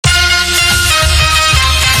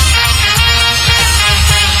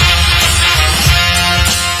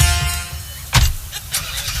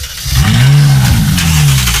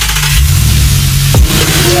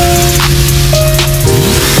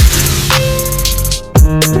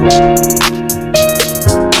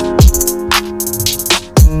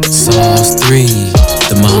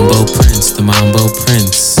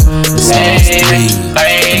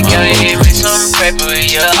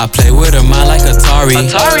I play with her mind like Atari.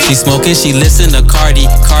 She smoking, she listen to Cardi.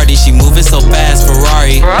 She moving so fast,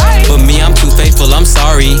 Ferrari. But me, I'm too faithful, I'm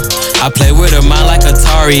sorry. I play with her mind like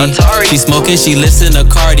Atari. She smoking, she listen to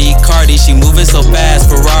Cardi. She moving so fast,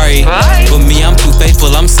 Ferrari. But me, I'm too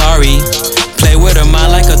faithful, I'm sorry. Play with her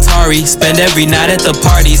mind like Atari. Spend every night at the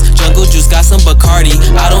parties. Jungle juice got some Bacardi.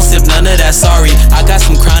 I don't sip none of that, sorry. I got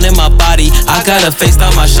some crown in my body. I got a face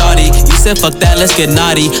on my shawty. You said fuck that, let's get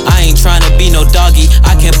naughty. I ain't tryna be no doggy.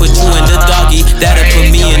 I can't put you in the doggy. That'll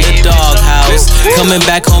put me in the doghouse. Coming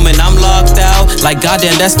back home and I'm locked out. Like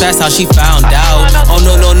goddamn, that's fast how she found out. Oh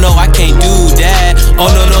no, no, no, I can't do that.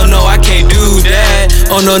 Oh no, no, no, I can't do that.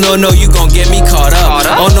 Oh no, no, no, you gon' get me caught up.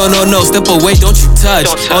 Oh no, no, no, step away, don't you touch.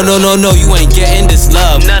 Oh no, no, no, you ain't getting this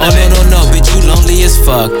love. Oh no, no, no, bitch, you lonely as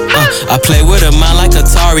fuck. I play with her mind like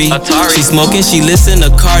Atari. She smoking, she listen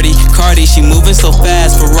to Cardi. She moving so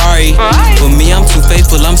fast, Ferrari. But me, I'm too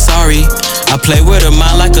faithful, I'm sorry. I play with her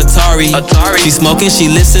mind like Atari. She smoking,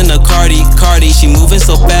 she listen to Cardi. She moving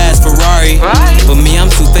so fast, Ferrari. But me,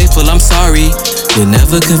 I'm too faithful, I'm sorry. You'll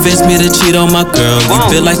never convince me to cheat on my girl. You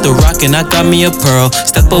feel like the Rock and I got me a pearl.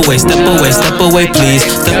 Step away, step away, step away, please.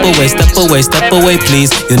 Step away, step away, step away,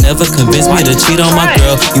 please. You'll never convince me to cheat on my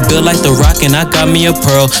girl. You built like the Rock and I got me a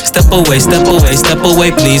pearl. Step away, step away, step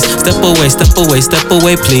away, please. Step away, step away, step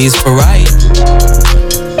away, please. For right.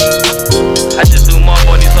 I just do more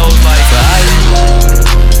on these hoes like Right.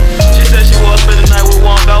 She said she was for the night with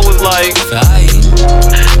Wong. I was like, Right.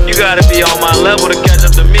 you gotta be on my level to catch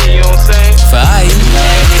up to me, you know what I'm saying? Right.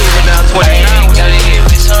 We're down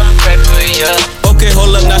 29. Okay,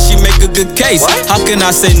 hold up, now she make a good case. How can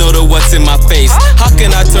I say no to what's in my face? How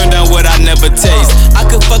can I turn down what I never taste? I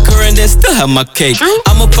could fuck her and then still have my cake.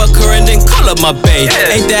 I'ma fuck her and then call up my bae.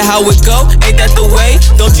 Ain't that how it go? Ain't that the way?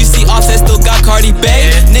 Don't you see Offset still got Cardi B?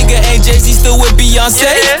 Nigga ain't Jay-Z still with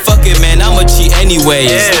Beyonce? Fuck it, man, I'ma cheat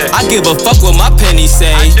anyways. I give a fuck what my penny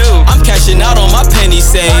say. I'm cashing out on my penny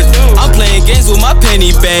save. I'm playing games with my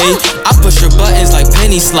penny babe. I push her buttons like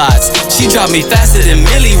penny slots. She drop me faster than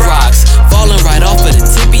Millie rocks. Falling right off of the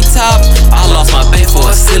tippy top. I lost my babe for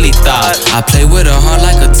a silly thought. I play with her heart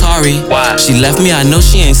like Atari. She left me, I know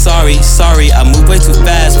she ain't sorry. Sorry, I move way too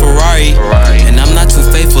fast, Ferrari. And I'm not too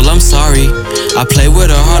faithful, I'm sorry. I play with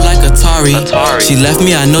her heart like Atari. She left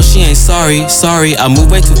me, I know she ain't sorry. Sorry, I move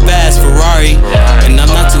way too fast, Ferrari. And I'm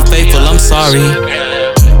not too faithful, I'm sorry.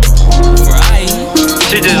 Right.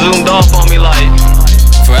 She just zoomed off on me like,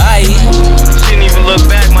 Right. she didn't even look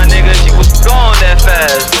back, my nigga. She was gone that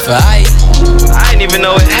fast. Right. I didn't even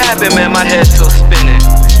know it happened, man. My head's still spinning.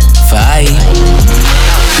 Right.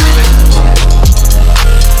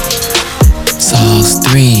 Sauce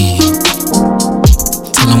 3.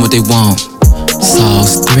 Tell them what they want.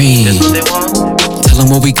 Sauce 3. That's what they want. Tell them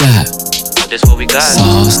what we got. That's what we got.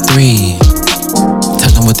 Sauce 3.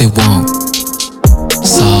 Tell them what they want.